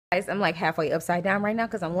Guys, I'm like halfway upside down right now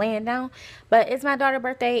because I'm laying down. But it's my daughter's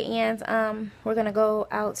birthday, and we're gonna go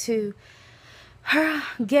out to her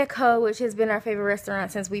Gecko, which has been our favorite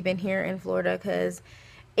restaurant since we've been here in Florida, because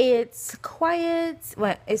it's quiet.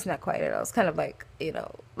 Well, it's not quiet at all. It's kind of like, you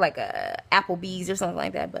know, like a Applebee's or something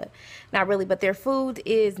like that, but not really. But their food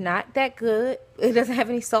is not that good. It doesn't have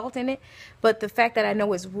any salt in it. But the fact that I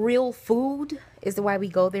know it's real food is why we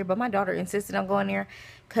go there. But my daughter insisted on going there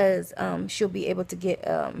because she'll be able to get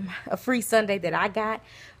a free sundae that I got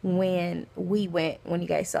when we went, when you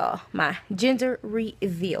guys saw my gender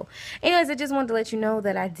reveal. Anyways, I just wanted to let you know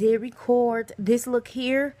that I did record this look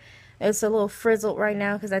here. It's a little frizzled right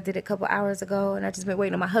now because I did it a couple hours ago, and I just been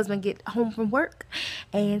waiting on my husband to get home from work,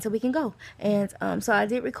 and so we can go. And so I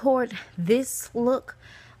did record this look.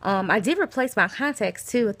 I did replace my contacts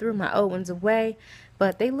too. I threw my old ones away,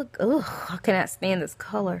 but they look, ugh, I cannot stand this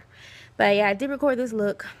color. But yeah, I did record this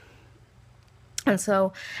look, and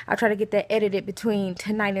so I'll try to get that edited between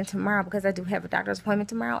tonight and tomorrow because I do have a doctor's appointment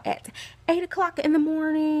tomorrow at 8 o'clock in the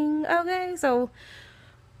morning. Okay, so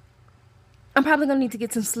I'm probably gonna need to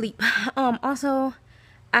get some sleep. Also,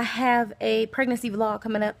 I have a pregnancy vlog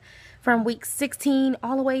coming up from week 16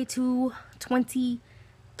 all the way to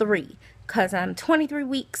 23, because I'm 23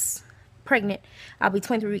 weeks pregnant. I'll be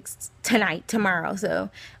 23 weeks tomorrow.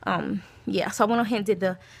 So yeah, so I went ahead and did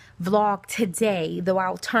the vlog today, though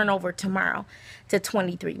I'll turn over tomorrow to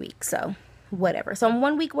 23 weeks. So whatever. So I'm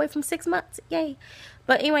 1 week away from 6 months. Yay.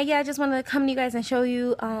 But anyway, yeah, I just wanted to come to you guys and show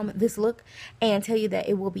you this look and tell you that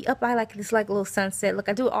it will be up. I like this like little sunset look.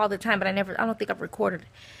 I do it all the time, but I don't think I've recorded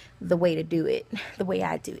the way to do it, the way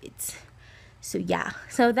I do it. So yeah,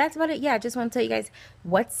 so that's about it. Yeah, I just want to tell you guys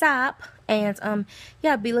what's up, and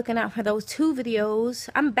yeah, be looking out for those 2 videos.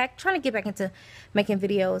 I'm trying to get back into making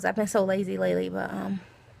videos. I've been so lazy lately, but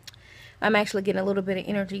I'm actually getting a little bit of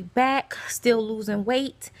energy back, still losing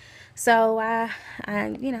weight. So I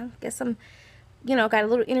you know, guess I'm, you know, got a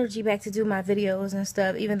little energy back to do my videos and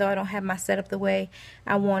stuff, even though I don't have my setup the way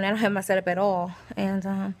I want. I don't have my setup at all,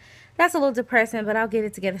 and that's a little depressing, but I'll get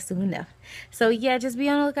it together soon enough. So yeah, just be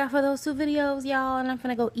on the lookout for those 2 videos, y'all, and I'm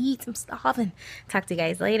gonna go eat some stuff and talk to you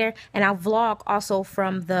guys later, and I'll vlog also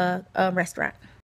from the restaurant.